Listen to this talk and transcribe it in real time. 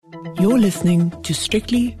You're listening to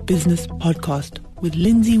Strictly Business Podcast with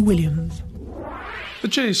Lindsay Williams. The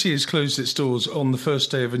JSE has closed its doors on the first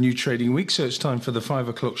day of a new trading week, so it's time for the 5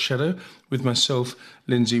 o'clock shadow with myself,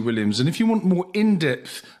 Lindsay Williams. And if you want more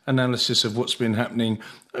in-depth analysis of what's been happening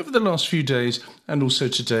over the last few days and also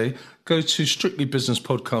today, go to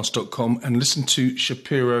strictlybusinesspodcast.com and listen to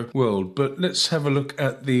Shapiro World. But let's have a look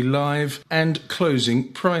at the live and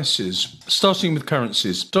closing prices. Starting with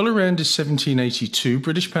currencies. Dollar Rand is 17.82,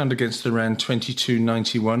 British Pound against the Rand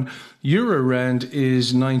 22.91, Euro Rand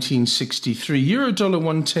is 19.63, Euro Dollar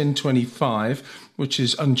 110.25, which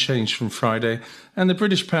is unchanged from Friday, and the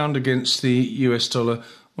British Pound against the US Dollar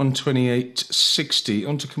 128.60.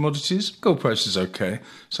 On to commodities. Gold price is okay.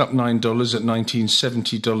 It's up $9 at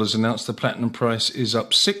 $1970 an ounce. The platinum price is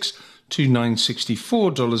up $6 to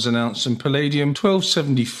 $964 an ounce, and palladium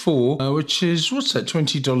 $12.74, which is, what's that,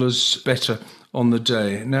 $20 better on the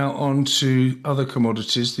day. Now on to other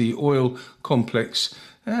commodities. The oil complex.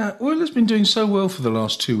 Oil has been doing so well for the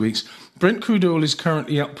last 2 weeks. Brent crude oil is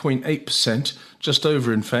currently up 0.8%, just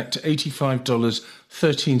over in fact,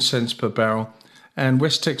 $85.13 per barrel. And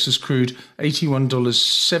West Texas crude,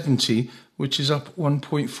 $81.70, which is up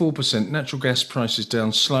 1.4%. Natural gas prices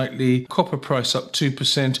down slightly. Copper price up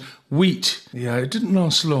 2%. Wheat, it didn't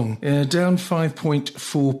last long. Down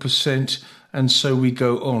 5.4%. And so we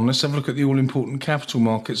go on. Let's have a look at the all-important capital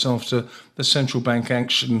markets after the central bank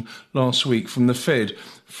action last week from the Fed,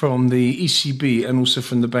 from the ECB, and also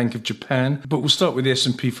from the Bank of Japan. But we'll start with the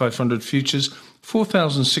S&P 500 futures.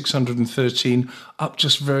 4,613, up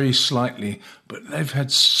just very slightly, but they've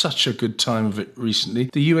had such a good time of it recently.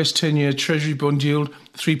 The US 10-year Treasury bond yield,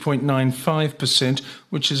 3.95%,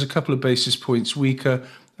 which is a couple of basis points weaker.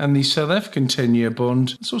 And the South African 10-year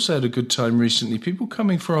bond, it's also had a good time recently. People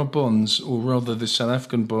coming for our bonds, or rather the South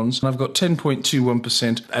African bonds. And I've got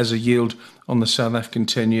 10.21% as a yield on the South African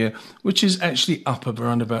 10-year, which is actually up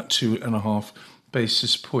around about 2.5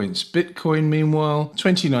 basis points. Bitcoin, meanwhile,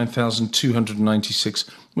 29,296,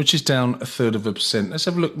 which is down 0.33%. Let's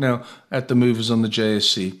have a look now at the movers on the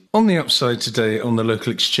JSE. On the upside today on the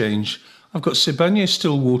local exchange, I've got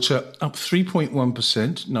Sibanye-Stillwater up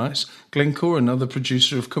 3.1%, nice. Glencore, another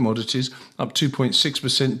producer of commodities, up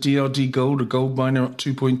 2.6%. DRD Gold, a gold miner, up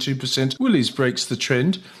 2.2%. Woolies breaks the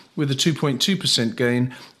trend with a 2.2%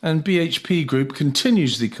 gain, and BHP Group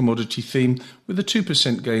continues the commodity theme with a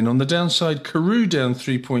 2% gain. On the downside, Karoo down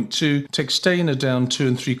 3.2%, Textainer down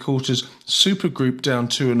 2.75%, Super Group down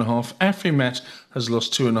 2.5%, Afrimat has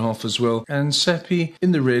lost 2.5% as well, and SAPI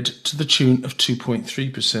in the red to the tune of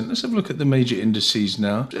 2.3%. Let's have a look at the major indices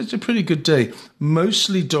now. It's a pretty good day,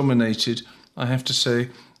 mostly dominated, I have to say,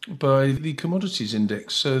 by the commodities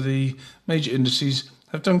index. So the major indices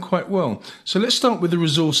have done quite well. So let's start with the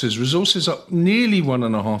resources. Resources up nearly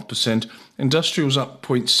 1.5%. Industrials up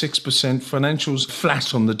 0.6%. Financials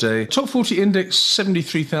flat on the day. Top 40 index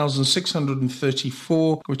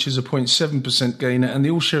 73,634, which is a 0.7% gainer. And the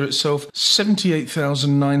all share itself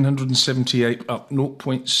 78,978, up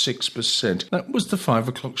 0.6%. That was the 5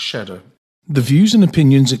 o'clock shadow. The views and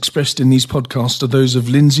opinions expressed in these podcasts are those of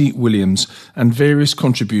Lindsay Williams and various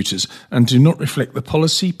contributors and do not reflect the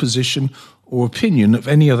policy, position, or opinion of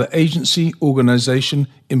any other agency, organisation,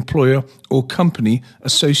 employer, or company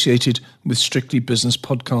associated with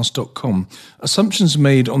strictlybusinesspodcast.com. Assumptions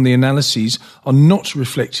made on the analyses are not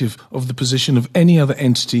reflective of the position of any other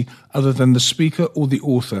entity other than the speaker or the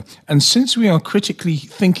author. And since we are critically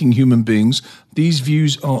thinking human beings, these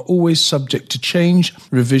views are always subject to change,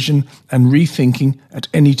 revision, and rethinking at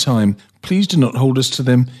any time. Please do not hold us to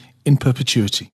them in perpetuity.